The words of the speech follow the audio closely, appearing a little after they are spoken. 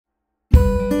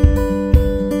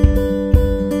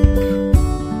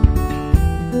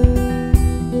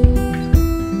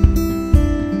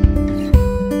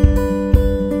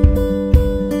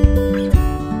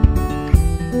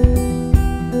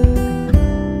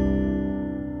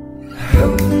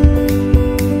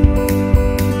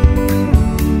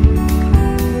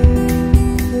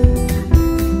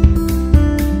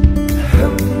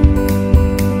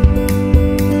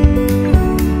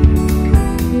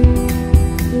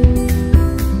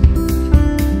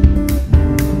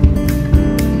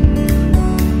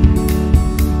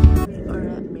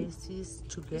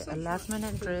last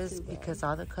minute dress because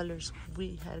all the colors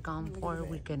we had gone for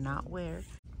we could not wear.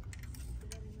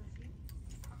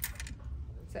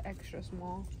 It's an extra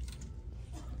small.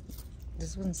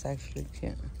 This one's actually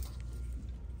cute.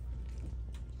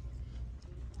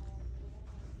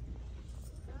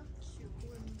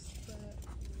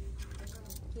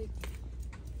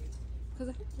 Because I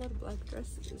have a lot of black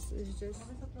dresses. It's just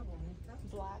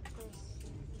black dress.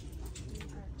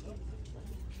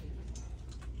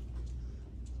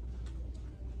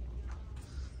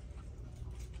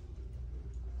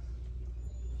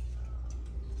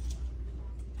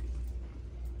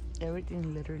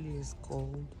 Everything literally is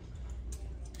gold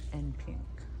and pink.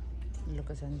 Look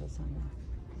at Sando's on there.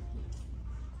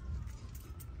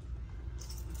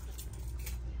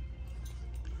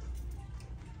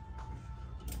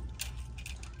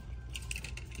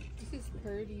 This is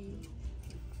pretty.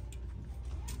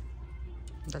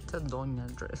 That's a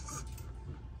doña dress.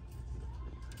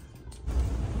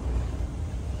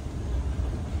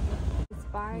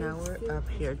 Now we're up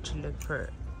here to look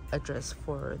for a dress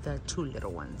for the two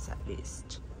little ones at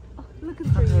least. Oh, look at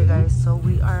okay guys, so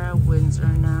we are at Windsor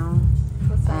now.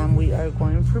 We are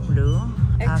going for blue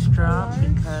after all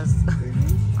because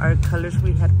our colors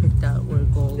we had picked out were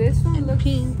gold and looks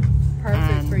pink.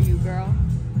 Perfect for you, girl.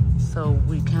 So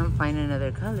we can't find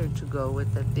another color to go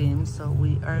with the theme, so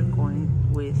we are going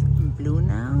with blue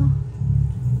now.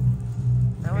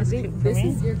 That was cute for me.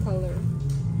 This is your color.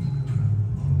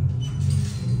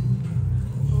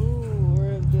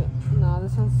 No,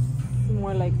 this one's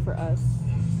more like for us.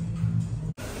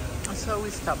 So we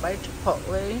stopped by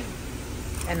Chipotle,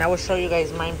 and I will show you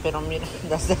guys mine, pero mira,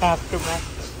 that's the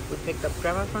aftermath. We picked up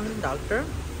grandma from the doctor.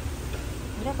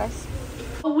 Mira guys.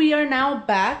 We are now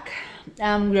back.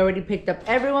 We already picked up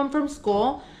everyone from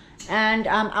school. And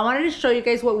I wanted to show you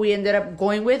guys what we ended up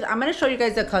going with. I'm going to show you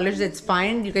guys the colors. It's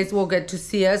fine. You guys will get to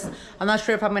see us. I'm not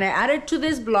sure if I'm going to add it to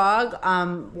this vlog.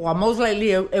 Well, most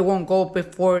likely it won't go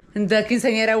before the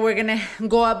quinceañera. We're going to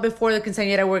go up before the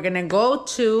quinceañera we're going to go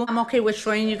to. I'm okay with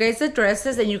showing you guys the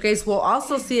dresses. And you guys will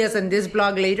also see us in this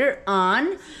vlog later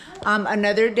on.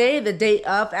 Another day, the day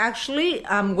of actually,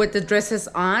 with the dresses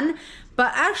on.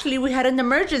 But actually, we had an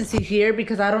emergency here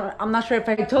because I'm not sure if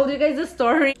I told you guys the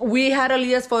story. We had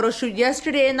Aliyah's photo shoot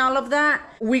yesterday and all of that.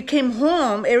 We came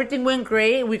home. Everything went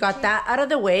great. We got that out of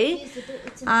the way.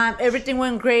 Everything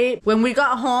went great. When we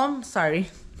got home, sorry.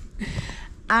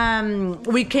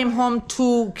 We came home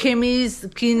to Kimmy's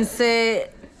quince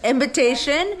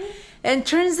invitation. And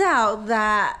turns out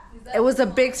that it was a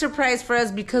big surprise for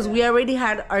us because we already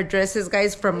had our dresses,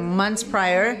 guys, from months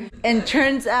prior. And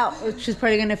turns out she's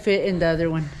probably going to fit in the other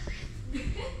one.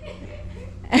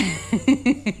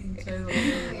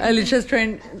 Alysha's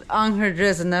trying on her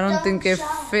dress and I don't think it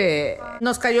fit.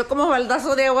 Nos cayó como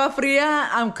baldazo de agua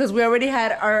fría because we already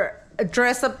had our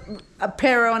dress up,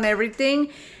 apparel and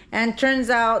everything. And turns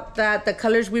out that the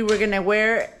colors we were going to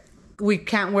wear, we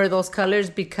can't wear those colors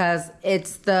because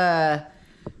it's the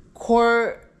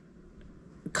core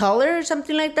color or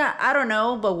something like that. I don't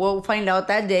know, but we'll find out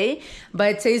that day.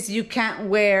 But it says you can't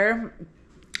wear,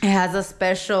 it has a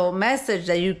special message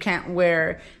that you can't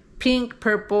wear pink,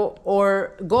 purple,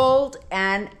 or gold.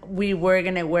 And we were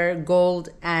gonna wear gold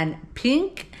and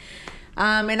pink.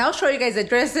 And I'll show you guys the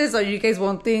dresses so you guys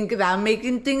won't think that I'm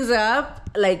making things up.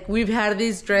 Like, we've had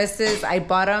these dresses. I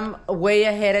bought them way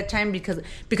ahead of time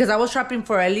because I was shopping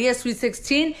for Aliyah Sweet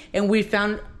 16 and we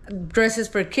found dresses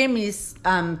for Kimmy's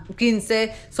quince,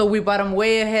 so we bought them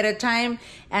way ahead of time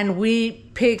and we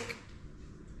picked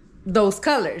those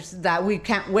colors that we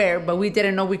can't wear, but we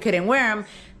didn't know we couldn't wear them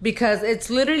because it's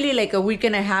literally like a week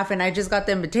and a half and I just got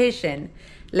the invitation,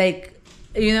 like,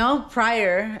 you know,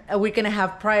 a week and a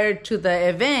half prior to the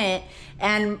event.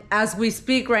 And as we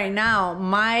speak right now,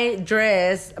 my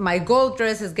gold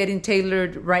dress is getting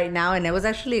tailored right now, and it was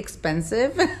actually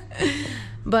expensive.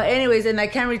 But anyways, and I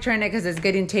can't return it because it's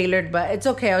getting tailored, but it's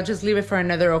okay. I'll just leave it for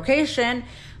another occasion.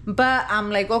 But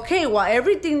I'm like, okay, well,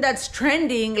 everything that's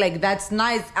trending, like, that's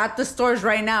nice at the stores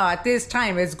right now at this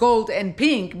time is gold and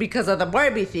pink because of the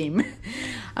Barbie theme.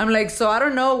 I'm like, so I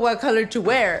don't know what color to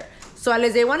wear. So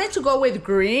Alizé wanted to go with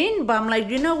green, but I'm like,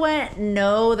 you know what?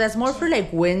 No, that's more for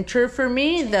like winter for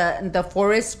me, the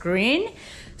forest green.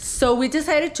 So we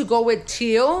decided to go with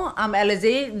teal.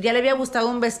 Alizé ya le había gustado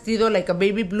un vestido, like a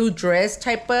baby blue dress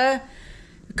type of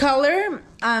color.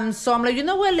 So I'm like, you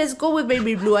know what? Let's go with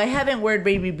baby blue. I haven't worn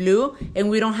baby blue, and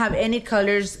we don't have any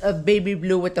colors of baby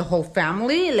blue with the whole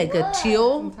family, like a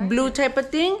teal blue type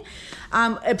of thing.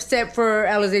 Except for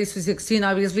Alizé's 16,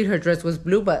 obviously her dress was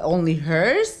blue, but only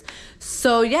hers.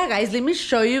 So yeah, guys, let me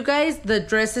show you guys the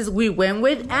dresses we went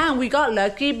with, and we got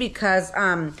lucky because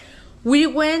we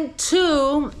went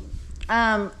to,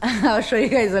 I'll show you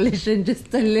guys Allysha in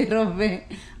just a little bit.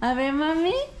 A ver,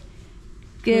 mami.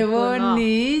 Qué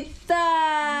bonita.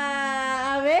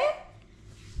 A ver.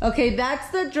 Okay, that's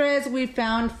the dress we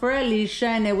found for Allysha,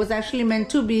 and it was actually meant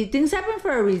to be. Things happen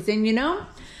for a reason, you know?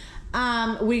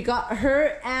 We got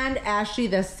her and Ashley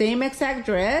the same exact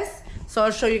dress. So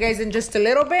I'll show you guys in just a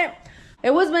little bit.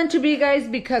 It was meant to be, guys,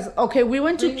 because, okay, we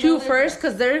went to Q first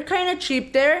because they're kind of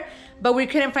cheap there, but we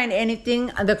couldn't find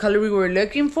anything the color we were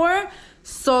looking for.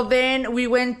 So then we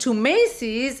went to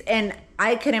Macy's, and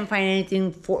I couldn't find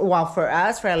anything for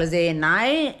us, for Alizé and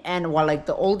I, and like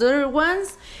the older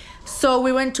ones. So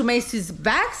we went to Macy's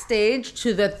backstage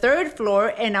to the 3rd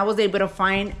floor, and I was able to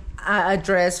find a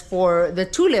dress for the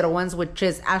 2 little ones, which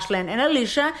is Ashlyn and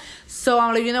Allysha. So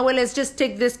I'm like, you know what, let's just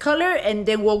take this color, and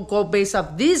then we'll go based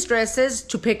off these dresses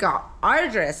to pick out our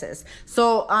dresses.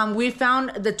 So we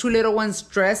found the 2 little ones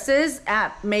dresses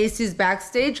at Macy's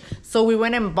backstage. So we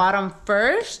went and bought them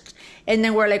first, and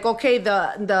then we're like, okay,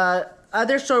 the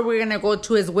other store we're gonna go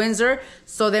to is Windsor,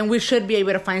 so then we should be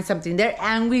able to find something there,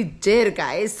 and we did,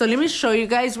 guys. So let me show you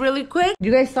guys really quick.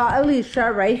 You guys saw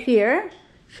Allysha right here.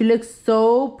 She looks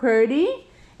so pretty,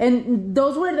 and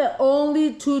those were the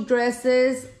only 2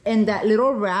 dresses in that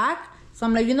little rack. So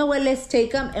I'm like, you know what, let's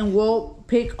take them and we'll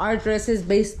pick our dresses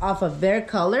based off of their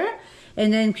color.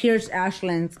 And then here's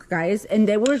Ashlyn's, guys, and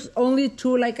there was only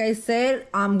 2, like I said.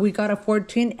 We got a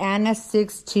 14 and a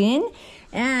 16,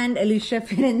 and Allysha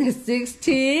fit in the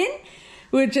 16,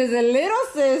 which is a little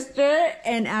sister,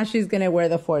 and Ashley's gonna wear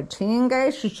the 14,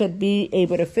 guys. She should be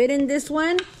able to fit in this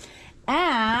one.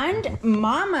 And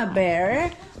Mama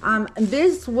Bear,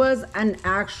 this was an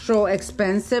actual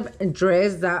expensive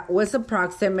dress that was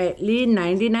approximately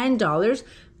 $99,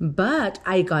 but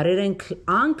I got it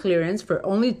on clearance for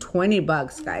only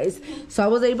 $20, guys. So I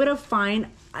was able to find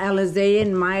Alizé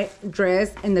in my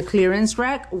dress in the clearance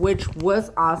rack, which was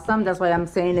awesome. That's why I'm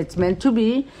saying it's meant to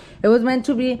be. It was meant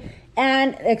to be.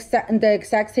 And the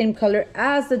exact same color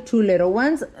as the 2 little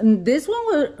ones. And these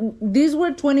were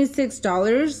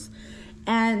 $26,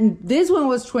 and this one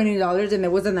was $20, and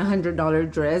it wasn't a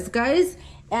 $100 dress, guys.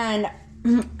 And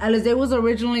Alizé was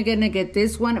originally gonna get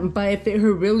this one, but it fit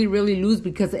her really, really loose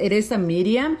because it is a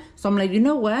medium. So I'm like, you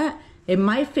know what? It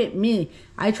might fit me.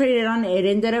 I traded on. It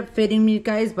ended up fitting me,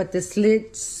 guys, but the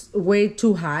slit's way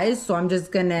too high. So I'm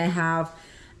just gonna have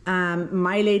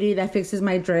my lady that fixes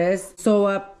my dress sew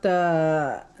up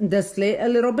the slit a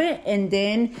little bit, and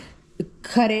then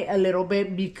cut it a little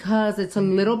bit because it's a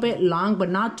little bit long, but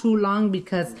not too long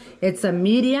because it's a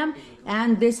medium.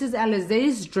 And this is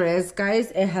Alizé's dress,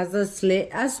 guys. It has a slit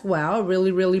as well.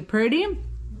 Really, really pretty.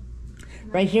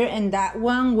 Right here. And that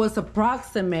one was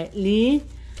approximately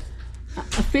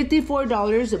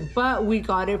 $54, but we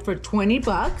got it for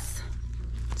 $20.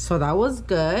 So that was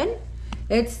good.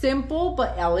 It's simple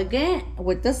but elegant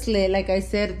with the slit. Like I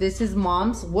said, this is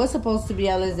Mom's. Was supposed to be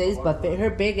Alizé's, but fit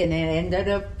her big, and it ended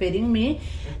up fitting me.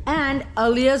 And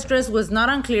Aliyah's dress was not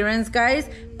on clearance, guys,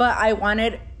 but I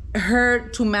wanted her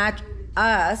to match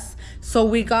us. So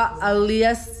we got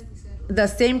Aliyah's the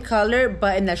same color,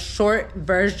 but in a short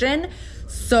version.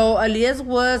 So Aliyah's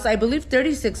was, I believe,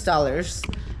 $36.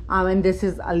 And this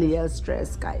is Aliyah's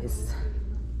dress, guys.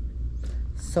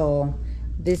 So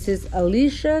this is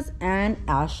Allysha's and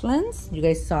Ashlyn's. You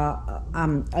guys saw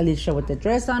Allysha with the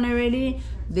dress on already.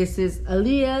 This is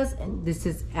Aliyah's, and this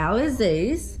is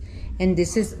Alizé's, and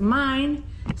this is mine.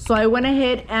 So I went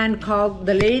ahead and called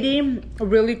the lady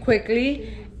really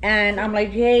quickly, and I'm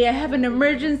like, hey, I have an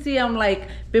emergency. I'm like,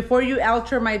 before you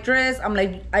alter my dress, I'm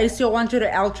like, I still want you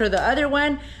to alter the other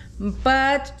one,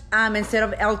 but instead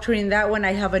of altering that one,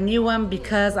 I have a new one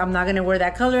because I'm not gonna wear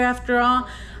that color after all.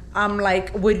 I'm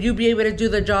like, would you be able to do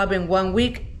the job in 1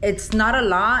 week? It's not a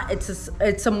lot.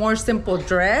 It's a more simple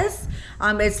dress.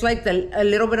 It's like a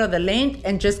little bit of the length,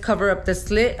 and just cover up the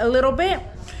slit a little bit.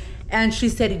 And she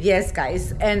said, yes,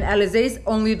 guys. And Alizé's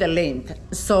only the length.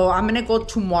 So I'm gonna go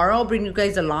tomorrow, bring you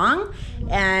guys along,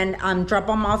 and drop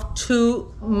them off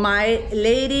to my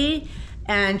lady,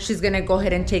 and she's gonna go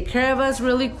ahead and take care of us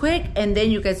really quick, and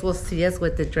then you guys will see us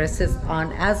with the dresses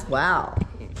on as well.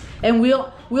 And we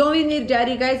only need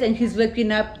Daddy, guys, and he's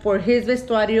looking up for his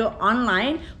vestuario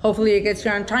online. Hopefully it gets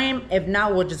here on time. If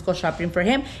not, we'll just go shopping for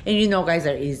him. And you know, guys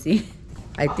are easy,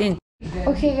 I think.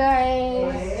 Okay,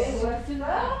 guys.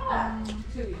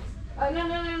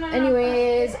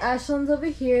 Anyways, Ashlyn's over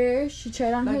here. She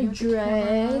tried on her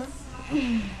dress.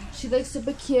 She looks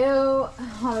super cute. Oh,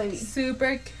 baby.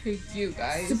 Super cute,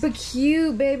 guys. Super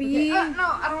cute, baby. Okay. No,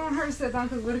 I don't want her to sit down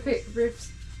because what if it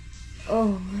rips?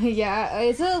 Oh, yeah.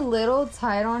 It's a little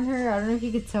tight on her. I don't know if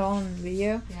you could tell on the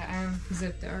video. Yeah, I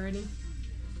zipped it already.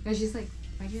 And she's like,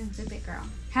 why you didn't zip it, girl?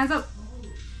 Hands up.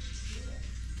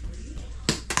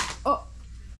 Oh.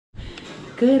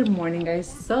 Good morning, guys.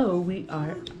 So we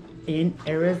are in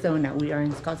Arizona. We are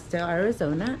in Scottsdale,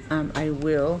 Arizona. I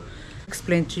will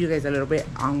explain to you guys a little bit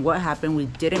on what happened. We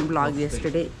didn't vlog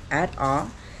yesterday at all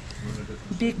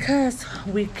because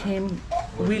we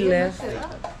left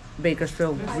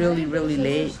Bakersfield really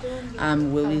late.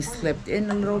 Willy slept in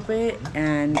a little bit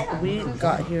and we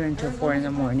got here until 4 in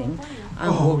the morning.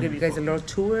 We'll give you guys a little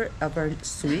tour of our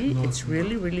suite. It's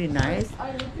really nice.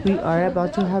 We are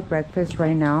about to have breakfast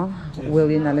right now.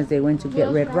 Willy and Alizé went to get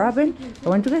Red Robin. I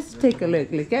want you guys to take a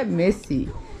look. Look at Missy.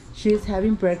 She's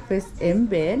having breakfast in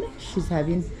bed. She's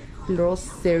having little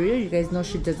cereal. You guys know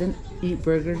she doesn't eat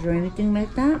burgers or anything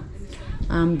like that.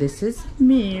 This is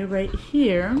me right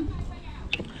here.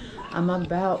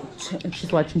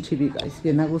 She's watching TV, guys.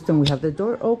 Bien a gusto. We have the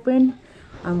door open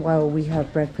while we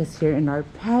have breakfast here in our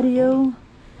patio.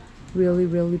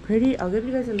 Really pretty. I'll give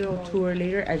you guys a little tour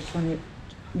later. I just wanted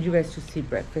you guys to see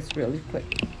breakfast really quick.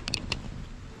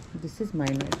 This is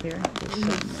mine right here.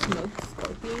 Smoked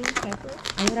scorpion pepper.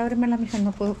 A ver, ábremela, mija.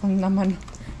 No puedo con una mano.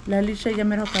 La Aliyah ya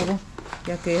me lo acabó.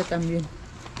 Ya que ella también.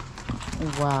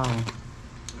 Wow.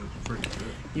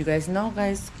 You guys know,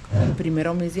 guys,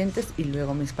 primero mis dientes y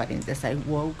luego mis parientes. I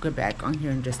will get back on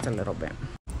here in just a little bit.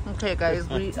 Okay, guys,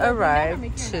 we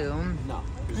arrived to...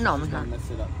 No, mija.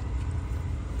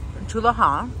 To the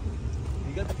hall.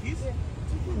 You got the keys?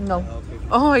 No.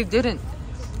 Oh, I didn't.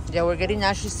 Yeah, we're getting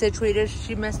Ashley situated.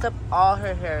 She messed up all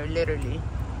her hair, literally.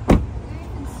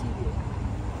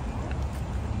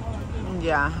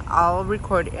 Yeah, I'll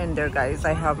record in there, guys.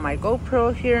 I have my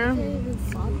GoPro here.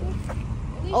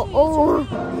 Oh.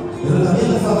 Pero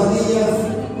también las zapatillas,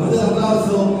 con el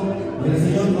aplauso, el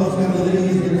señor Oscar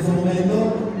Rodríguez, que en este momento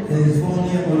se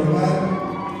dispone a colocar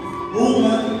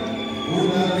una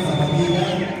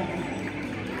zapatilla.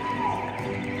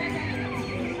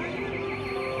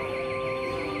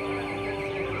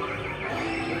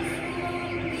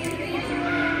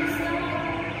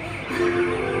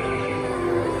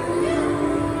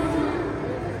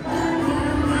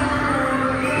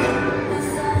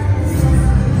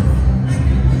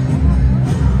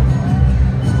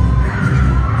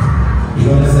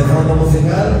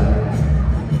 Musical.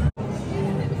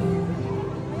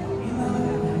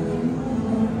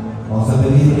 Vamos a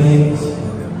pedirle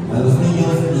a los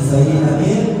niños y ahí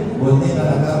también volteen a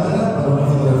la cámara para una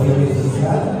fotografía muy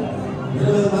especial. Y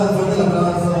una vez más, fuerte el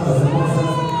aplauso a las hermosas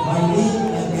Willy y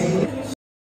Imelda.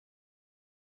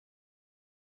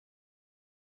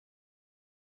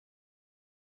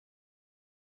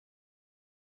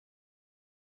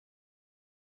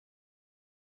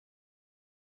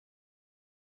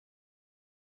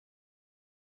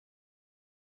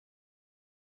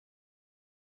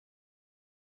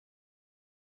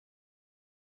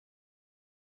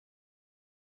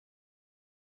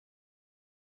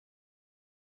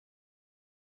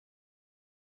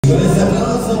 Con este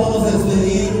aplauso vamos a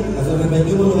despedir a sus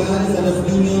respectivos lugares a los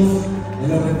niños de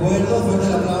los recuerdos. Fuerte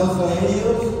el aplauso a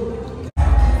ellos.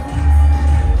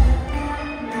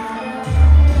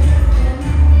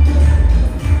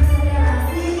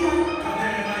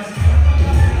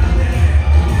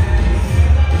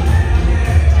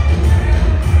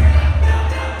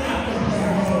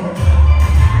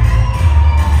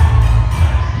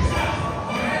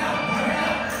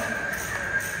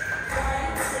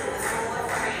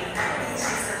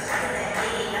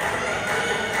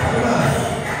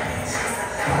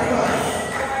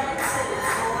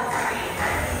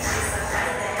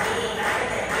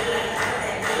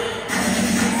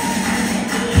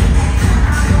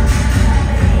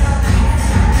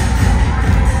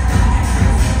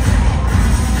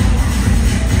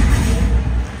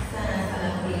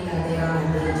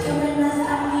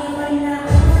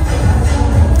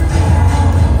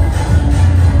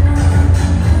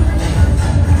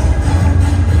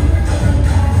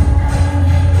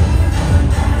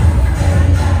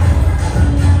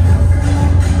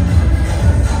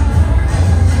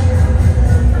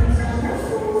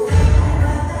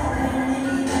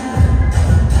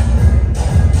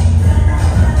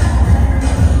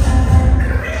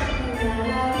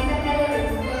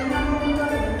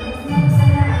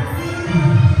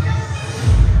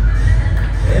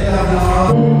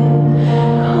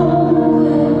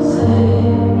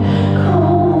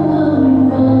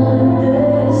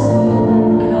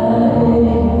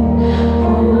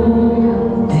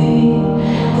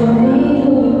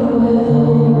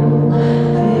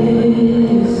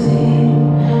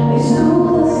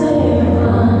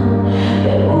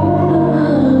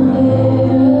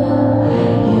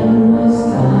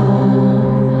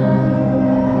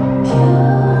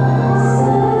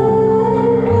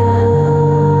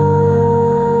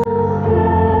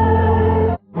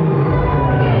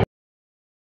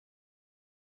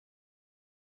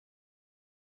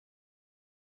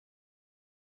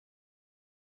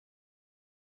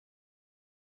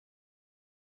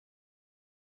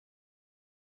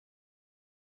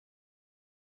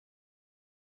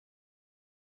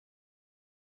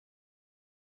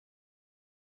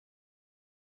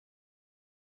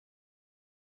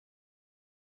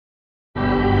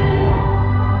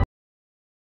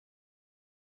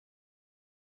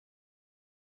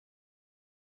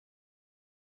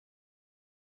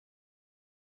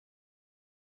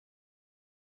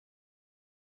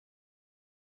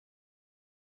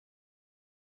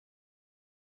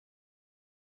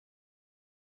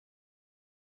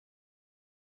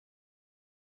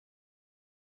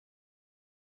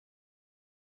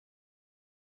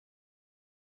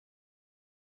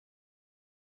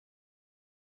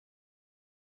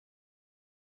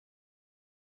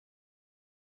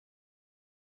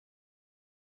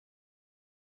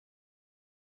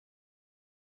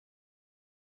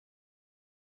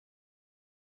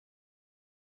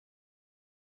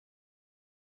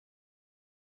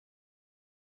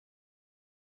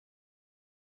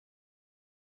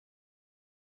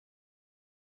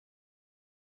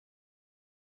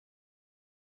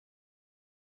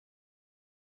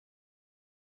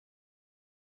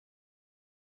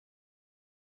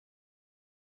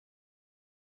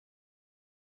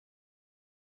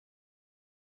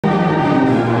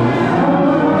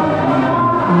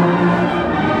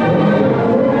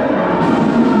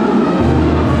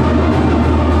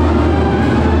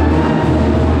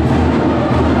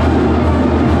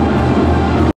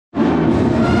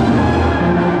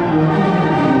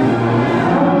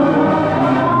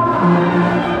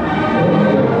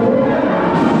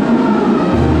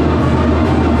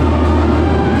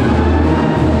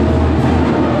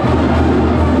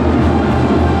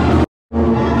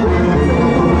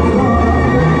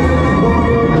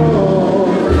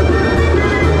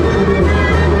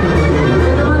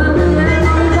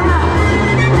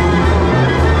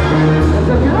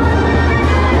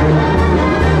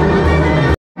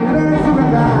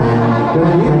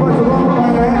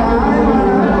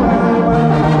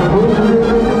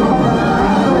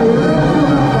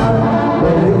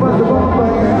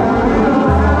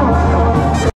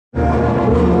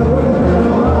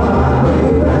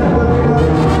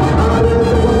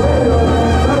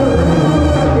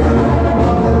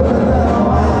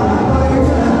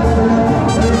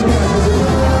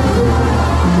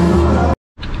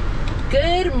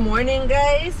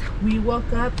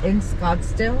 in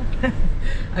Scottsdale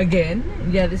again.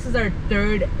 Yeah, this is our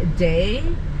third day.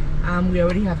 We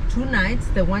already have 2 nights.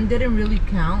 The one didn't really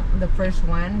count, the first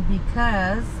one,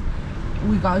 because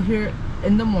we got here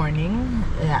in the morning.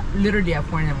 Yeah, literally at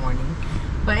 4 in the morning.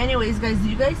 But anyways, guys,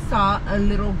 you guys saw a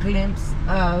little glimpse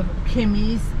of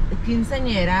Kimmy's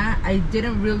quinceañera. I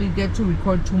didn't really get to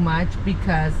record too much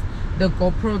because the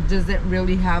GoPro doesn't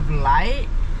really have light.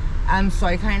 So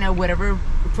I kind of, whatever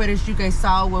footage you guys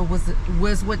saw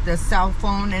was with the cell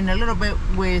phone and a little bit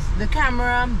with the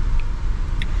camera.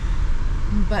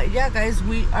 But yeah, guys,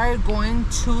 we are going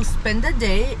to spend the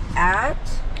day at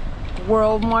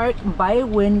Worldmark by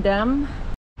Wyndham.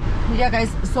 Yeah,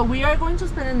 guys, so we are going to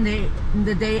spend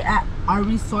the day at our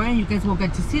resort, and you guys will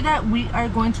get to see that. We are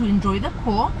going to enjoy the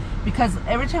pool because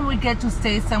every time we get to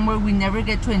stay somewhere, we never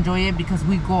get to enjoy it because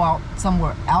we go out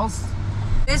somewhere else.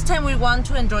 This time we want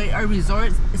to enjoy our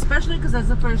resort, especially because that's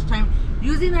the first time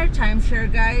using our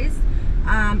timeshare, guys,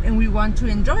 and we want to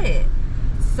enjoy it.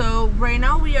 So right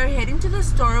now we are heading to the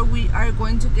store. We are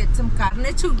going to get some carne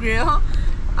to grill.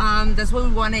 That's what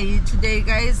we want to eat today,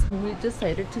 guys. We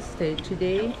decided to stay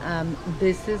today.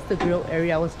 This is the grill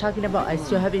area I was talking about. I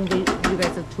still haven't given you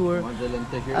guys a tour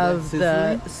of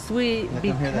the suite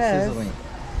because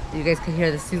you guys can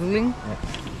hear the sizzling.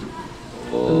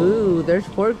 Ooh, there's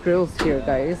 4 grills here,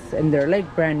 guys, and they're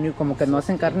like brand new. Como que no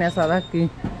hacen carne asada aquí.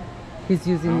 He's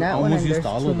using that one, and there's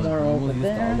 2 more over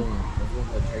there.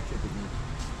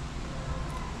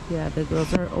 Yeah, the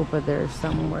grills are over there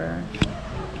somewhere.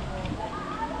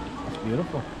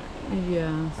 Beautiful.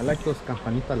 Yeah. I like those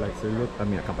campanitas, like they look. I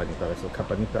mean, a campanita, so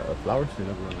campanita flowers. They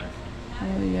look real nice.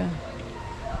 Oh yeah.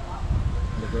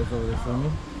 The girls over there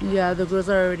swimming. Yeah, the girls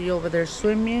are already over there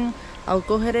swimming. I'll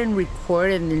go ahead and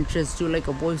record and then just do like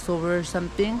a voiceover or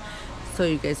something, so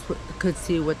you guys could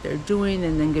see what they're doing,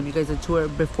 and then give you guys a tour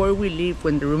before we leave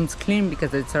when the room's clean,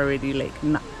 because it's already like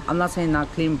I'm not saying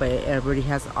not clean, but it already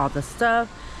has all the stuff,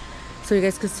 so you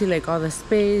guys could see like all the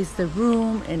space, the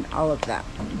room, and all of that.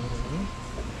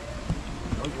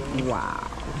 Wow.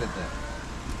 Look at that.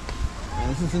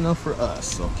 And this is enough for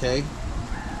us, okay?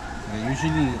 And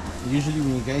usually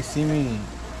when you guys see me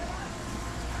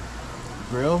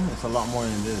grill, it's a lot more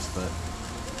than this, but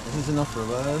this is enough for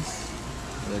us.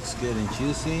 Looks good and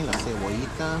juicy. Las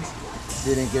cebollitas.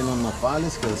 Didn't get no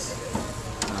nopales because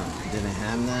didn't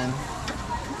have none.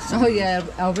 Oh yeah,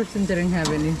 Albertson didn't have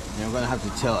any. Yeah, I'm gonna have to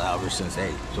tell Albertsons,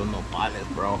 hey, son nopales,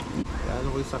 bro. Yeah,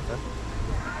 no voy a sacar.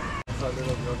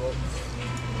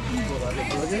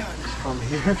 From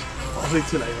here all the way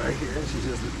to like right here, and she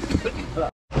just.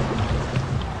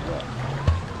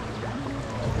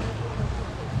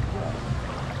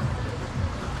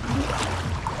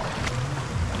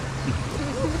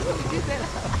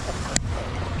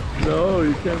 No,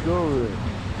 you can't go over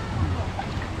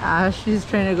it. She's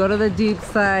trying to go to the deep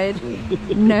side.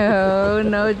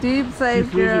 No deep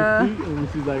side, girl. And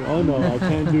she's like, oh no, I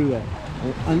can't do that.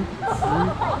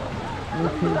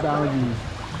 Okay, doggies.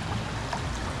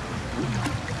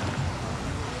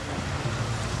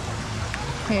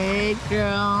 Hey,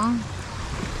 girl.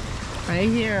 Right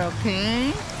here,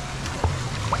 okay?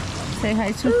 Say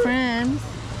hi to friends.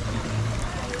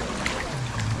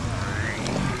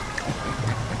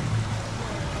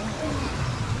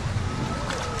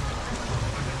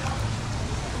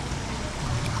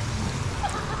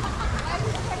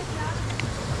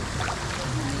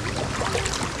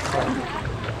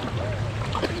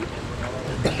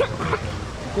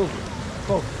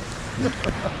 Go. No,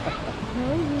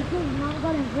 because Mom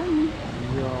got in front of me.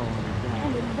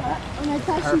 And I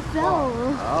thought she fell.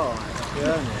 Oh,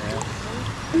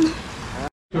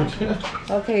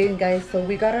 Okay, guys, so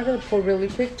we got out of the pool really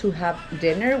quick to have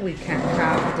dinner. We can't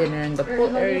have dinner in the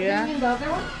pool area.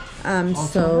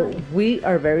 So we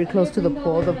are very close to the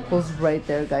pool. The pool's right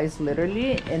there, guys,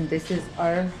 literally. And this is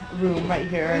our room right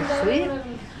here, our suite.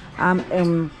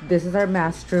 And this is our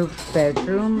master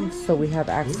bedroom, so we have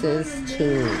access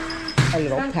to a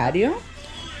little patio.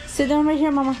 Sit down right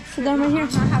here, Mama. Sit down right here.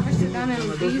 I'll have her sit down and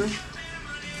leave.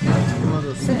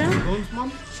 Sit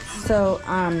down. So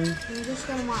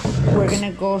we're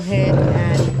gonna go ahead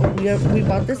and we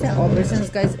bought this at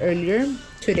Albertsons, guys, earlier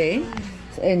today,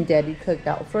 and Daddy cooked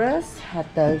out for us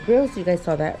at the grill. So you guys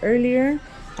saw that earlier.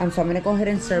 So I'm gonna go ahead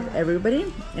and serve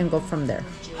everybody and go from there.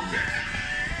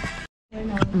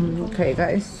 Okay,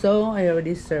 guys, so I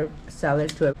already served salad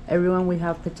to everyone. We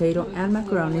have potato and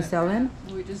macaroni salad.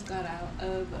 We just got out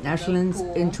of Ashlyn's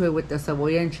into it with the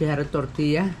cebolla, and she had a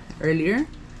tortilla earlier.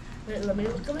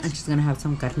 And she's gonna have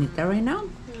some carnita right now.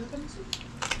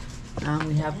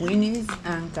 We have weenies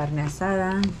and carne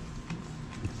asada.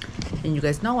 And you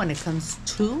guys know when it comes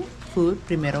to food.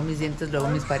 Primero mis dientes, luego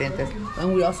mis parientes.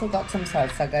 And we also got some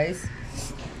salsa, guys.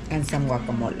 And some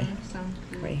guacamole.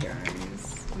 Right here.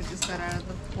 We just got out of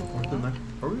the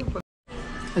pool.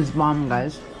 It's bomb,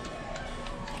 guys.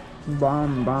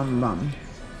 Bomb, bomb, bomb.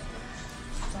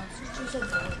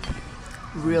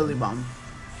 Really bomb.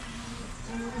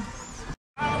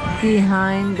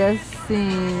 Behind the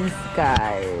scenes,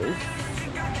 guys.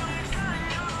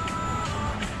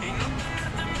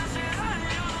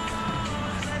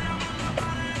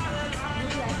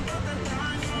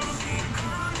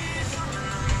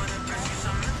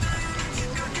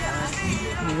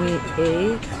 We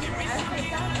ate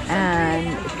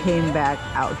and came back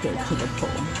out here to the pool.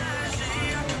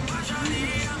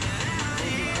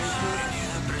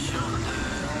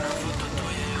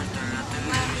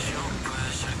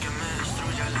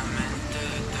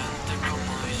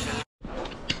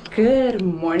 Good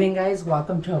morning, guys.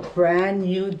 Welcome to a brand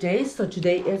new day. So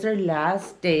today is our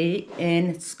last day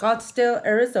in Scottsdale,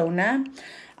 Arizona.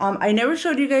 I never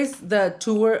showed you guys the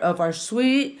tour of our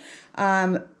suite.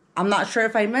 I'm not sure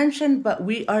if I mentioned, but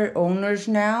we are owners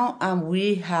now.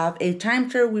 We have a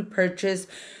timeshare we purchased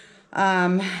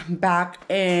back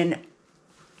in,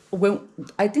 when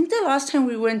I think the last time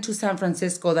we went to San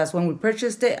Francisco, that's when we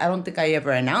purchased it. I don't think I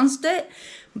ever announced it,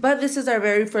 but this is our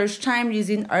very first time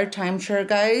using our timeshare,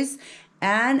 guys,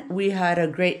 and we had a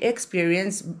great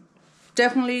experience.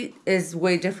 Definitely is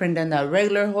way different than the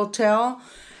regular hotel.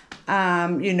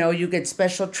 You know, you get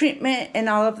special treatment and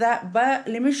all of that. But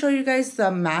let me show you guys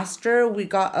the master. We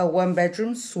got a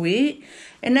 1-bedroom suite.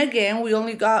 And again, we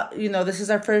only got, you know, this is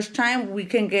our first time. We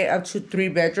can get up to 3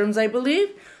 bedrooms, I believe,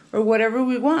 or whatever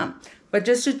we want. But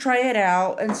just to try it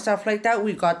out and stuff like that,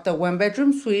 we got the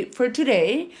 1-bedroom suite for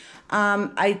today.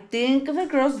 I think the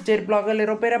girls did blog a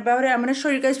little bit about it. I'm going to show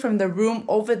you guys from the room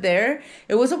over there.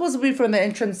 It was supposed to be from the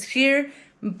entrance here,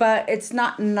 but it's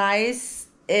not nice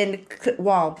and,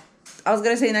 wow, I was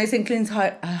gonna say nice and clean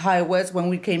high west when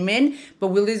we came in, but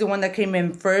Willy's the one that came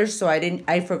in first, so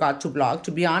I forgot to vlog,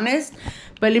 to be honest.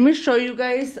 But let me show you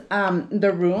guys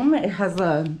the room. It has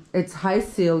it's high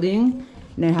ceiling,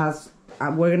 and it has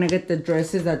we're gonna get the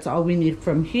dresses. That's all we need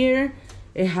from here.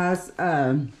 It has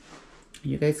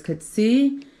you guys could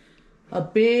see a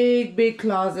big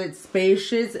closet,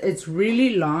 spacious. It's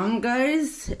really long,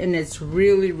 guys, and it's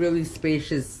really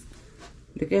spacious.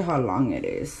 Look at how long it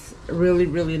is.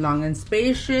 Really long and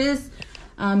spacious.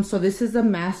 So this is a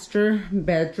master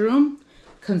bedroom.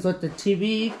 Comes with the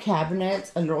TV,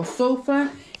 cabinets, a little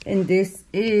sofa. And this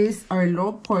is our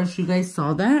little porch. You guys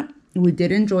saw that. We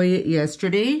did enjoy it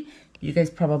yesterday. You guys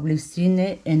probably seen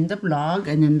it in the vlog.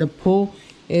 And then the pool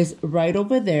is right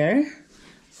over there.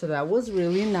 So that was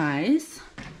really nice.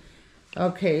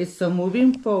 Okay, so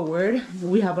moving forward,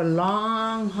 we have a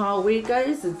long hallway,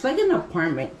 guys. It's like an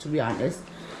apartment, to be honest.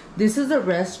 This is a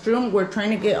restroom. We're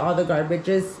trying to get all the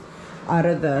garbages out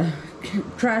of the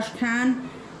trash can.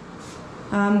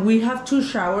 We have 2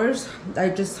 showers. I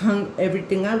just hung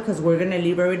everything up because we're gonna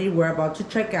leave already. We're about to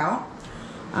check out.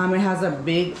 It has a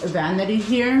big vanity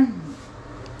here,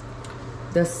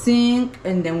 the sink,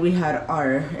 and then we had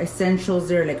our essentials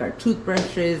there, like our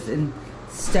toothbrushes and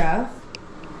stuff.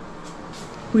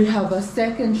 We have a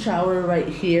second shower right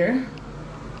here.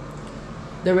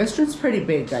 The restroom's pretty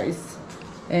big, guys.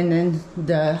 And then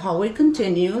the hallway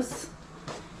continues.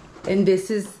 And this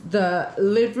is the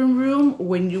living room.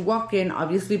 When you walk in,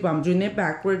 obviously, but I'm doing it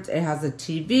backwards. It has a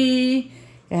TV.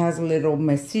 It has a little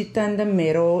mesita in the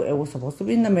middle. It was supposed to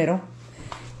be in the middle.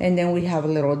 And then we have a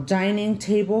little dining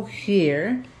table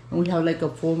here. And we have like a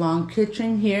full-on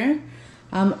kitchen here.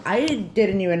 I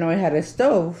didn't even know I had a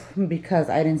stove because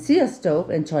I didn't see a stove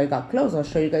until I got close. I'll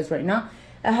show you guys right now.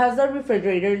 It has a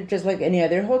refrigerator just like any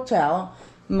other hotel.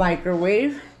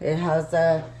 Microwave. It has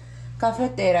a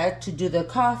cafetera to do the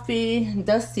coffee,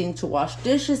 the sink to wash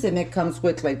dishes, and it comes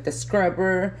with like the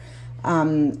scrubber,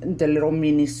 the little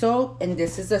mini soap, and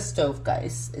this is a stove,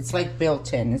 guys. It's like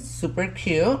built in. It's super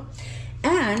cute.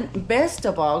 And best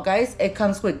of all, guys, it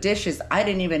comes with dishes. I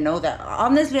didn't even know that.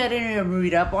 Honestly, I didn't even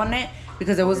read up on it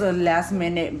because it was a last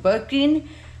minute booking.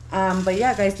 But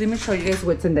yeah, guys, let me show you guys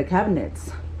what's in the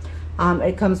cabinets.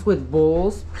 It comes with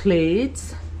bowls,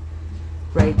 plates,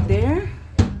 right there.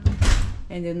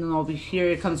 And then over here,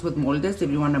 it comes with moldes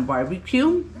if you want to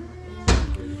barbecue.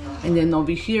 And then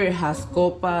over here, it has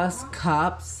copas,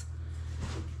 cups,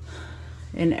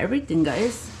 and everything,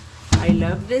 guys. I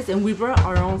love this, and we brought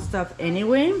our own stuff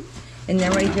anyway. And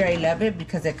then right here, I love it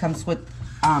because it comes with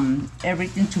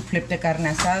everything to flip the carne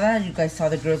asada. You guys saw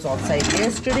the girls outside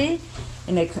yesterday.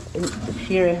 And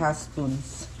here it has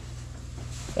spoons.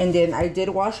 And then I did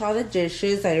wash all the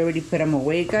dishes. I already put them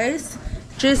away, guys.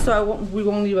 just so we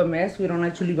won't leave a mess. We don't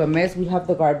like to leave a mess. We have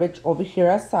the garbage over here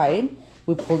aside.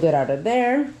 We pulled it out of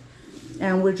there.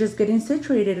 And we're just getting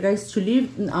situated, guys, to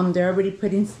leave. They're already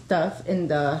putting stuff in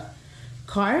the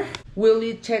car.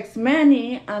 Willy texts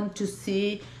Manny to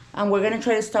see, we're gonna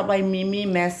try to stop by Mimi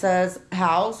Mesa's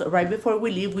house right before we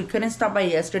leave. We couldn't stop by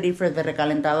yesterday for the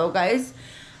recalentado, guys,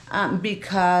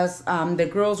 because the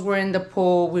girls were in the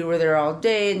pool. We were there all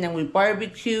day, and then we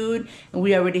barbecued, and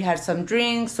we already had some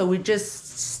drinks, so we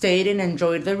just stayed and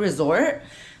enjoyed the resort.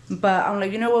 But I'm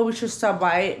like, you know what, we should stop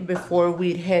by before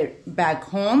we head back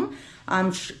home.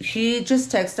 He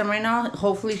just texted him right now.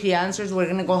 Hopefully he answers. We're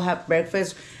gonna go have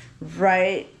breakfast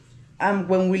right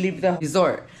when we leave the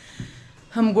resort.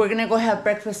 We're gonna go have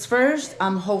breakfast first.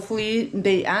 Hopefully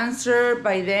they answer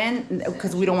by then,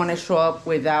 because we don't want to show up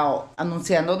without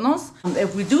anunciándonos.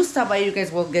 If we do stop by, you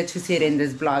guys will get to see it in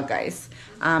this vlog, guys.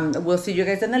 We'll see you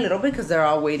guys in a little bit, because they're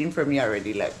all waiting for me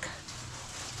already. Look.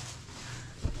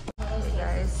 Hey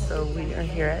guys, so we are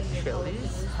here at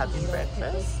Chili's having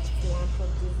breakfast.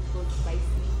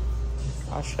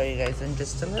 I'll show you guys in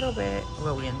just a little bit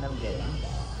what we end up getting.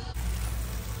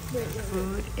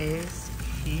 Food is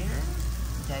here.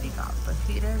 Daddy got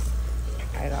fajitas.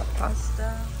 I got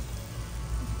pasta.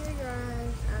 Hey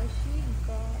guys, Ashley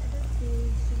got her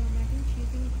food. She got mac and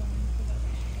cheese and corn.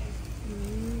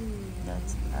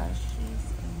 That's Ashley's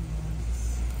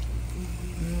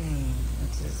and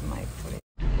this is my plate.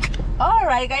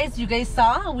 Alright guys, you guys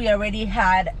saw we already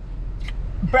had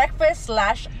breakfast /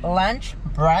 lunch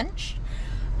brunch.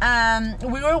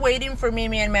 We were waiting for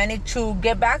Mimi and Manny to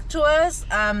get back to us.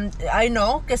 I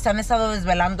know que se han estado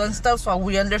desvelando and stuff, so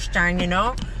we understand, you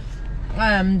know.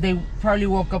 They probably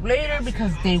woke up later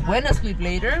because they went to sleep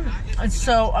later.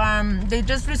 So they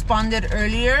just responded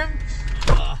earlier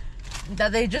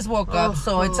that they just woke up,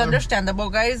 so it's understandable,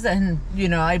 guys. And you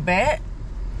know, I bet,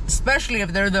 especially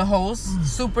if they're the hosts,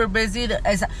 super busy.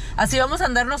 Así vamos a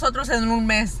andar nosotros en un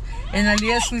mes in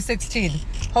Aliyah's Sweet 16.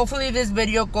 Hopefully this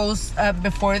video goes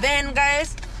before then,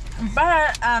 guys.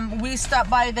 But we stopped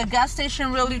by the gas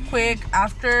station really quick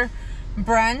after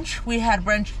brunch. We had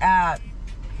brunch at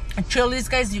Chili's,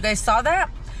 guys. You guys saw that.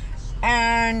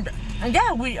 And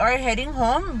yeah, we are heading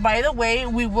home. By the way,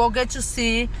 we will get to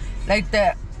see like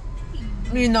the,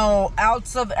 you know,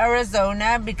 outs of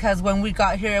Arizona, because when we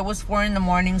got here it was 4 in the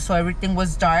morning, so everything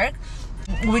was dark.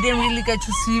 We didn't really get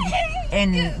to see,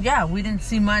 and yeah, we didn't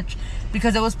see much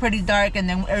because it was pretty dark, and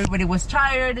then everybody was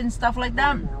tired and stuff like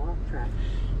that.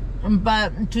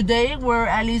 But today we're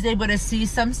at least able to see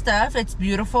some stuff. It's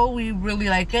beautiful. We really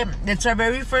like it. It's our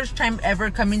very first time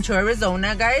ever coming to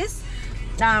Arizona, guys.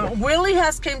 Willy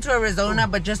has came to Arizona,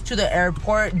 but just to the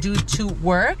airport due to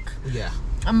work. Yeah.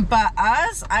 But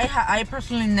us, I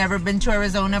personally never been to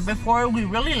Arizona before. We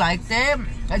really liked it.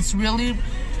 It's really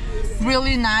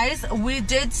nice. We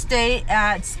did stay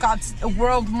at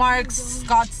Worldmark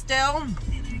Scottsdale,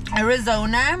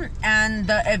 Arizona, and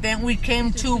the event we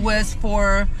came to was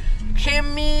for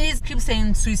Kimmy's, keep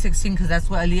saying Sweet 16 because that's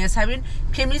what Aliyah is having,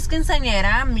 Kimmy's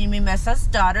quinceañera, Mimi Mesa's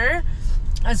daughter.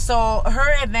 So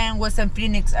her event was in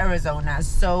Phoenix, Arizona.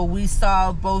 So we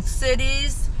saw both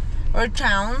cities or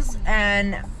towns.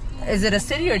 And is it a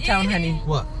city or town, honey?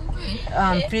 What?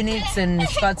 Phoenix and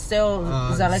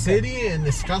Scottsdale. Is that like city? And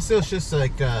Scottsdale is just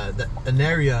like an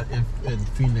area in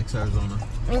Phoenix, Arizona.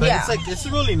 But yeah, it's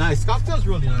really nice. Scottsdale's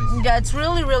really nice. Yeah, it's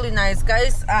really nice,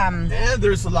 guys. And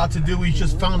there's a lot to do. We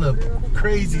just found a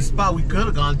crazy spot we could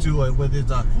have gone to with it.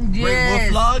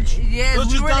 Great Wolf Lodge.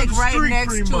 Yes, we were like right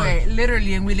next to it,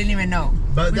 literally, and we didn't even know.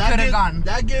 But we could have gone.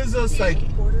 That gives us like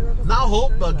not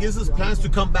hope, but gives us plans to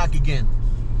come back again.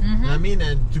 You know what I mean,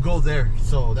 and to go there.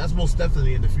 So that's most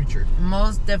definitely in the future.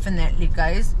 Most definitely,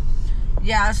 guys.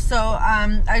 Yeah, so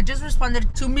I just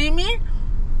responded to Mimi.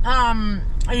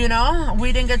 You know,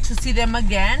 we didn't get to see them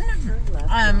again.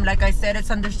 Like I said, it's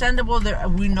understandable.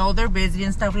 We know they're busy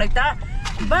and stuff like that.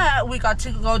 But we got to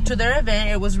go to their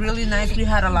event. It was really nice. We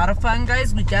had a lot of fun,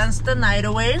 guys. We danced the night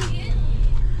away.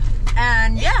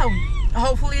 And yeah,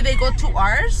 hopefully they go to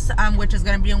ours, which is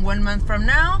going to be in 1 month from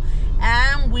now.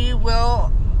 And we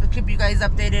will keep you guys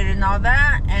updated and all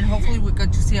that, and hopefully we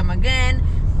get to see them again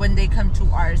when they come to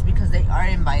ours, because they are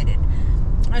invited.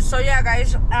 So yeah,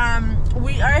 guys,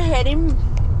 we are heading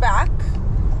back.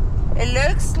 It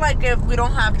looks like if we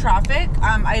don't have traffic,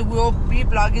 I will be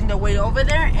vlogging the way over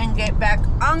there and get back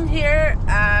on here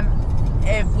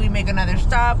if we make another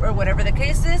stop or whatever the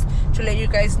case is, to let you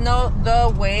guys know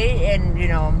the way and, you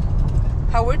know,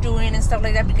 how we're doing and stuff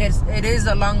like that, because it is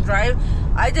a long drive.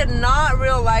 I did not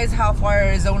realize how far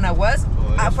Arizona was.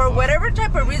 For whatever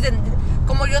type of reason,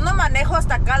 como yo no manejo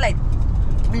hasta acá, like,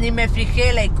 ni me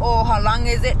fijé, like, oh, how long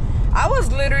is it? I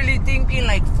was literally thinking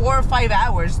like 4 or 5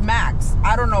 hours max.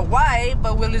 I don't know why,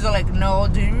 but Willy's like, no,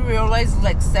 do you realize it's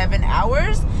like 7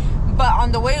 hours? But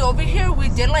on the way over here, we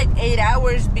did like 8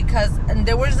 hours because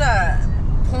there was a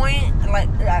point, like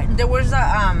there was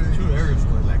a 2 areas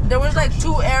where like there was like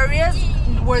 2 areas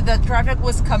where the traffic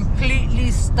was completely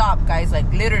stopped, guys,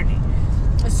 like literally.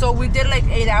 So we did like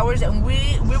 8 hours, and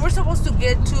we were supposed to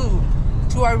get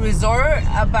to our resort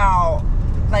about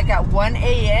like at 1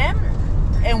 a.m.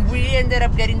 and we ended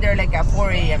up getting there like at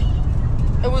 4 a.m.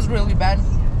 It was really bad.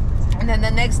 And then the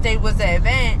next day was the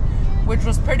event, which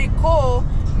was pretty cool.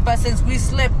 But since we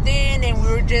slept in and we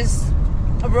were just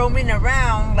roaming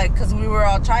around, like, because we were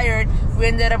all tired, we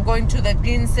ended up going to the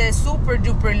 15 super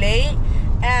duper late.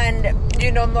 And,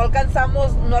 you know, no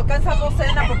alcanzamos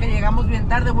cena porque llegamos bien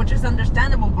tarde, which is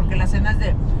understandable porque la cena es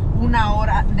de 1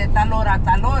 hora, de tal hora a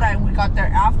tal hora, and we got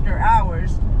there after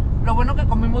hours. Lo bueno que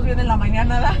comimos bien en la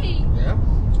mañana, ¿da?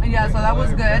 Yeah, so that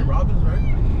was good. Red Robin's,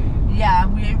 right? Yeah,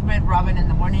 we ate Red Robin in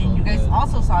the morning. And you guys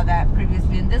also saw that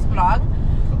previously in this vlog.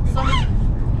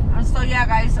 So yeah,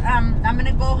 guys, I'm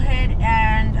gonna go ahead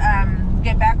and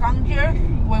get back on here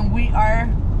when we are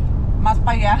más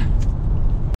pa allá.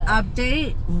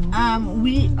 Update.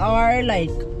 We are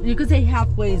like, you could say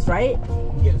halfway, right?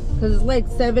 Yes. Because it's like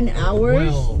 7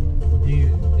 hours. Well,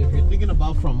 if you're thinking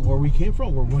about from where we came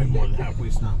from, we're way more than halfway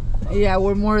now. Yeah,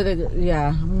 we're more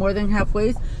than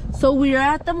halfway. So we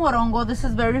are at the Morongo. This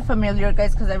is very familiar,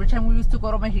 guys, because every time we used to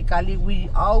go to Mexicali, we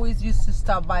always used to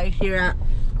stop by here at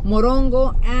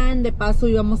Morongo, and de paso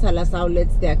íbamos a las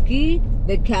outlets de aquí,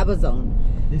 de Cabazon.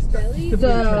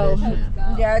 So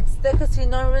yeah, it's the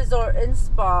casino resort and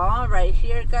spa right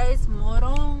here, guys.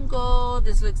 Morongo.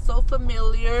 This looks so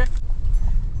familiar.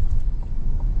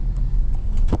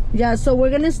 Yeah, so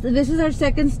we're gonna, this is our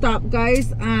second stop,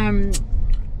 guys.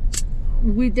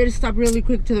 We did stop really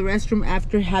quick to the restroom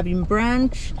after having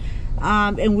brunch,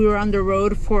 and we were on the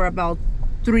road for about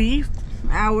 3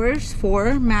 hours,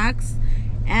 4 max.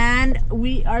 And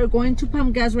we are going to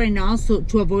pump gas right now, so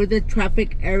to avoid the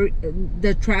traffic area,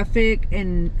 the traffic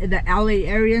in the LA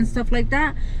area and stuff like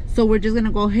that. So we're just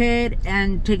gonna go ahead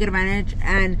and take advantage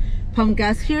and pump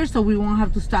gas here, so we won't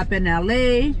have to stop in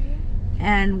LA.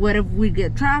 And what if we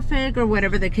get traffic or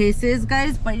whatever the case is,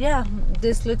 guys? But yeah,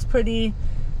 this looks pretty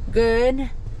good.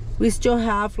 We still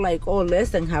have like, oh, less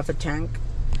than half a tank.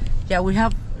 Yeah, we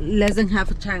have less than half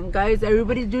a tank, guys.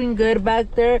 Everybody's doing good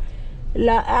back there.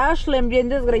 La Ashlyn bien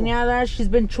desgreñada. She's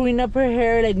been chewing up her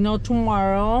hair like no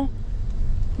tomorrow.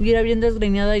 Mira, bien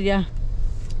desgreñada ya.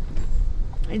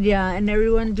 Yeah, and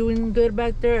everyone doing good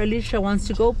back there. Alicia wants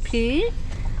to go pee.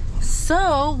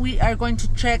 So we are going to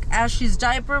check Ashley's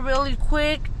diaper really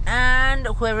quick, and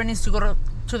whoever needs to go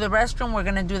to the restroom, we're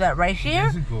gonna do that right here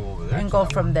and go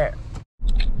from there.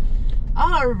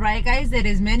 All right, guys, it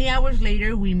is many hours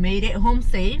later. We made it home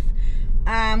safe.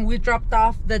 We dropped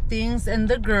off the things and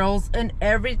the girls and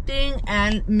everything,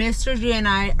 and Mr. G and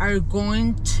I are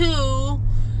going to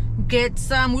get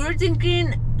some. We were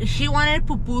thinking he wanted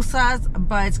pupusas,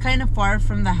 but it's kind of far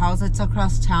from the house. It's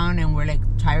across town, and we're like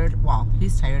tired. Well,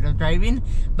 he's tired of driving,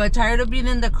 but tired of being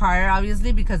in the car,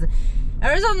 obviously, because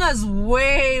Arizona's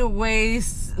way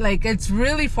like, it's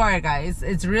really far, guys.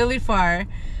 It's really far.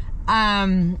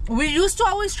 We used to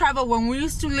always travel when we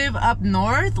used to live up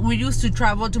north. We used to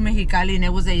travel to Mexicali, and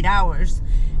it was 8 hours.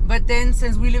 But then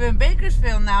since we live in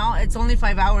Bakersfield now, it's only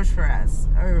 5 hours for us,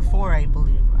 or 4, I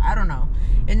believe. I don't know.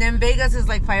 And then Vegas is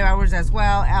like 5 hours as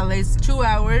well. LA's 2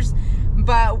 hours.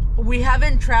 But we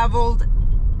haven't traveled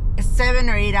 7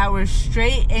 or 8 hours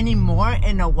straight anymore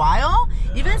in a while.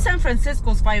 Yeah. Even San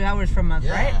Francisco's 5 hours from us,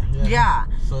 right? Yeah.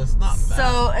 So it's not bad.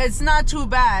 So it's not too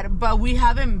bad, but we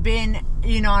haven't been,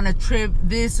 you know, on a trip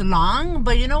this long.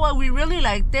 But you know what? We really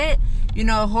liked it. You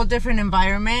know, a whole different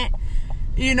environment.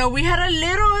 You know, we had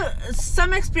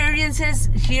some experiences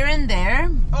here and there.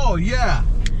 Oh, yeah.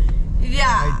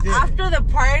 Yeah, after the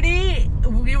party,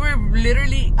 we were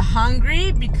literally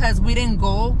hungry because we didn't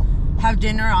go have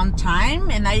dinner on time,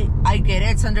 and I get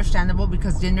it, it's understandable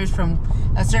because dinner's from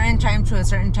a certain time to a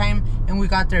certain time, and we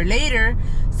got there later.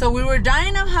 So we were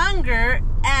dying of hunger,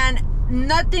 and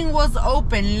nothing was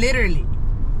open, literally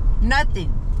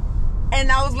nothing.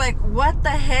 And I was like, what the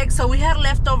heck? So we had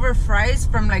leftover fries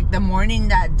from like the morning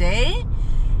that day,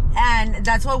 and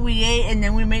that's what we ate, and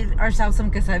then we made ourselves some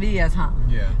quesadillas, huh?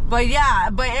 Yeah. But yeah,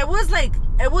 but it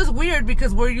was weird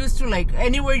because we're used to, like,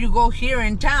 anywhere you go here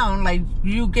in town, like,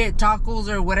 you get tacos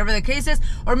or whatever the case is.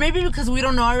 Or maybe because we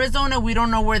don't know Arizona, we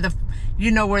don't know where the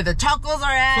tacos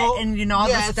are at, so, and, you know, all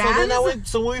the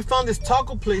stands. So when we found this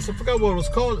taco place, I forgot what it was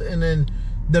called, and then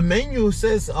the menu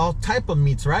says all type of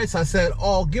meats, right? So I said,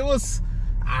 oh, give us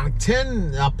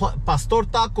 10 pastor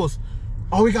tacos.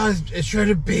 All we got is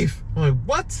shredded beef. I'm like,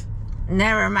 what?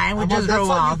 Never mind. We just that's drove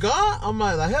all off. you got? I'm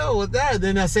like, the hell with that?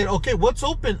 Then I said, okay, what's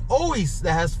open always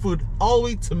that has food all the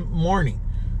way to morning?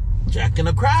 Jack in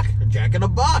a Crack, Jack in a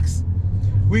Box.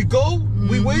 We go,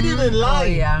 we waited in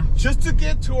line just to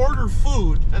get to order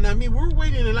food. And I mean, we're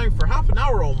waiting in line for half an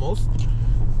hour almost.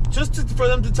 Just for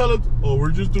them to tell us, oh,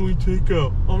 we're just doing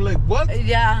takeout. I'm like, what?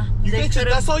 Yeah. You get your,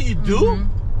 that's all you do?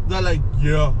 They're like,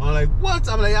 yeah. I'm like, what?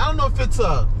 I'm like, I don't know if it's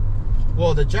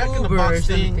the Jack in the Box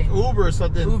thing, Uber or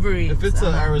something. Uber Eats, if it's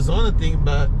an Arizona thing,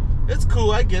 but it's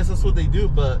cool. I guess that's what they do,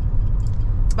 but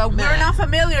we're not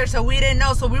familiar, so we didn't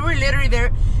know. So we were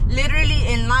literally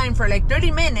in line for like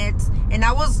 30 minutes, and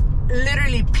I was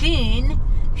literally peeing.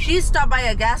 She stopped by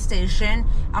a gas station.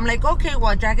 I'm like, okay,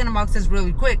 well, Jack in the Box is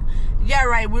really quick. Yeah,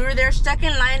 right. We were there stuck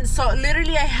in line. So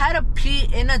literally I had to pee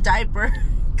in a diaper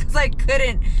because I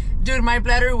couldn't. Dude, my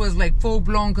bladder was like full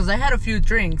blown because I had a few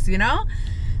drinks, you know?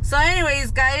 So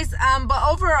anyways, guys, but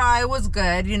overall it was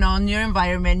good, you know, new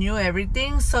environment, new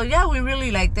everything. So yeah, we really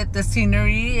liked it. The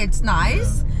scenery, it's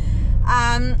nice.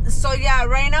 So yeah,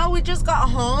 right now we just got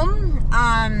home.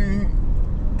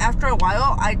 After a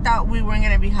while, I thought we weren't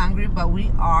gonna be hungry, but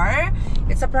we are.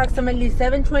 It's approximately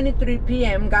 7:23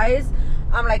 p.m. guys.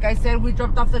 Like I said, we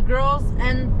dropped off the girls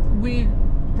and we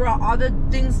brought all the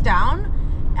things down,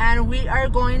 and we are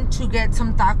going to get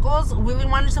some tacos. Willy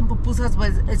wanted some pupusas,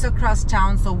 but it's across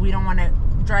town, so we don't want to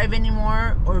drive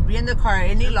anymore or be in the car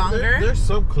any longer. There's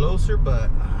some closer, but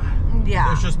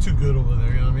yeah, it's just too good over there,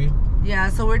 you know what I mean? Yeah,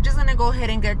 so we're just gonna go ahead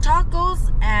and get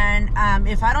tacos, and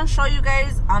if I don't show you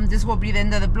guys, this will be the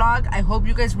end of the vlog. I hope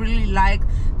you guys really like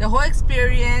the whole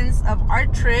experience of our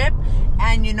trip,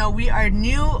 and you know, we are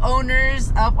new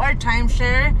owners of our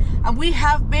timeshare, and we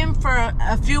have been for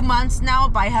a few months now,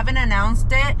 but I haven't announced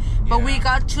it, but we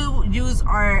got to use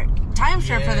our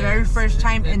timeshare for the very first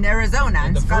time in Arizona,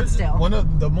 in Scottsdale. One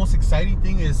of the most exciting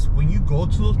thing is when you go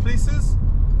to those places,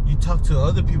 you talk to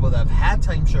other people that have had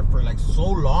timeshare for like so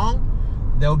long.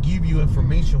 They'll give you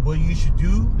information what you should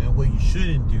do and what you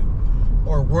shouldn't do,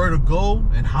 or where to go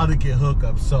and how to get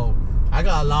hookups. So I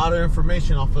got a lot of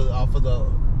information off of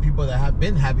the people that have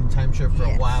been having timeshare for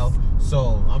a while.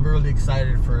 So I'm really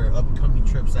excited for upcoming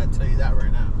trips. I tell you that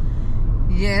right now.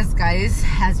 Yes, guys,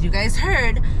 as you guys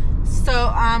heard.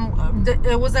 So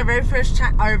it was our very first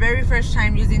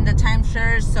time using the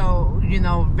timeshare. So you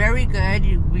know, very good.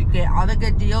 We get all the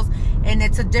good deals, and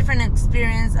it's a different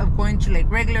experience of going to like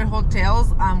regular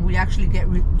hotels. We actually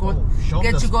get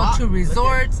to go to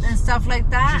resorts and stuff like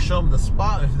that. You should show them the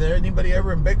spot. If there's anybody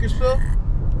ever in Bakersfield,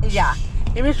 yeah.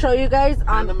 Let me show you guys.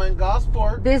 Panama and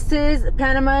Gulfport. This is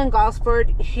Panama and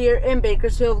Gulfport here in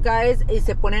Bakersfield, guys. Y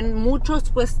se ponen muchos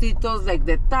puestitos like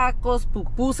the tacos,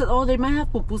 pupusas. Oh, they might have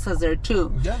pupusas there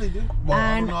too. Yeah, they do. Well,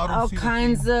 and all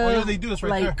kinds of they do. It's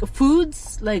right like there.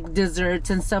 Foods, like desserts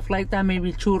and stuff like that.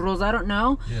 Maybe churros. I don't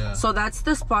know. Yeah. So that's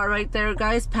the spot right there,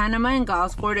 guys. Panama and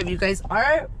Gulfport. If you guys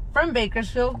are from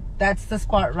Bakersfield, that's the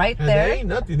spot right there. They ain't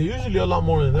nothing. They're usually a lot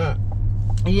more than that.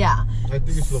 Yeah. I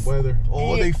think it's the weather.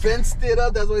 Oh, they fenced it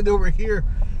up. That's why they're over here.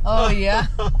 Oh, yeah.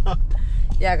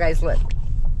 Yeah, guys, look.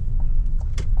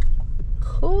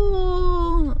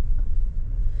 Cool.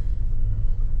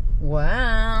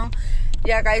 Wow.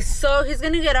 Yeah, guys, so he's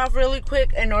going to get off really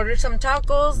quick and order some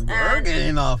tacos. We're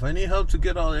getting off. I need help to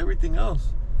get all everything else.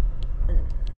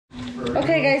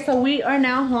 Okay, guys, so we are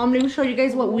now home. Let me show you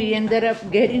guys what we ended up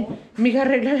getting. Mija,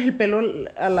 arregla el pelo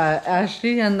a la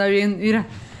Ashley. Anda bien. Mira.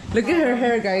 Look at her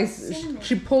hair, guys.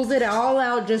 She pulls it all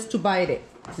out just to bite it.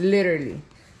 Literally.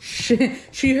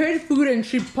 She heard food and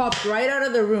she popped right out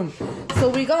of the room. So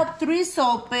we got 3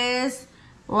 sopes,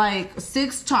 like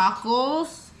 6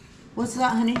 tacos. What's that,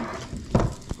 honey?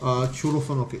 Churro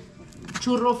funnel cake.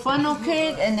 Churro funnel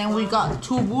cake. And then we got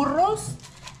 2 burros.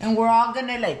 And we're all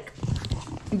gonna like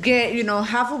get, you know,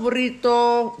 half a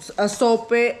burrito, a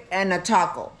sope, and a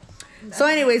taco. So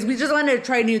anyways, we just wanted to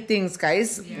try new things,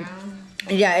 guys.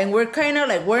 Yeah, and we're kind of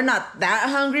like, we're not that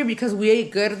hungry because we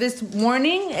ate good this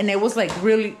morning, and it was like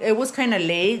it was kind of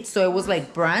late, so it was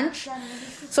like brunch.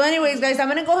 So anyways, guys, I'm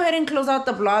gonna go ahead and close out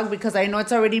the vlog because I know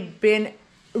it's already been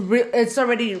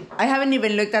I haven't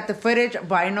even looked at the footage,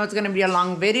 but I know it's gonna be a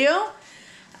long video.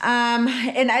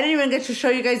 And I didn't even get to show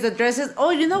you guys the dresses. Oh,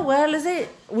 you know what, Alizé?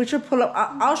 We should pull up.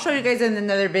 I'll show you guys in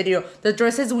another video the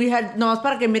dresses we had. No, es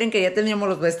para que miren que ya teníamos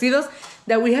los vestidos,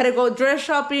 that we had to go dress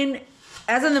shopping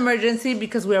as an emergency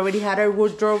because we already had our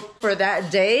wardrobe for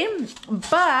that day.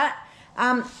 But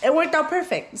it worked out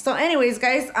perfect. So anyways,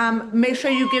 guys, make sure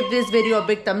you give this video a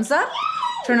big thumbs up,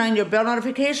 turn on your bell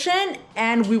notification,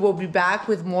 and we will be back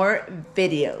with more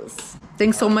videos.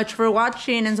 Thanks so much for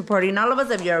watching and supporting all of us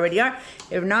if you already are.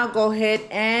 If not, go ahead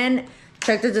and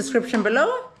check the description below.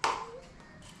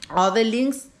 All the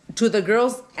links to the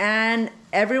girls and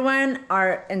everyone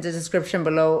are in the description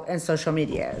below and social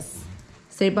medias.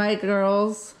 Say bye,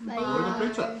 girls.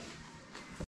 Bye.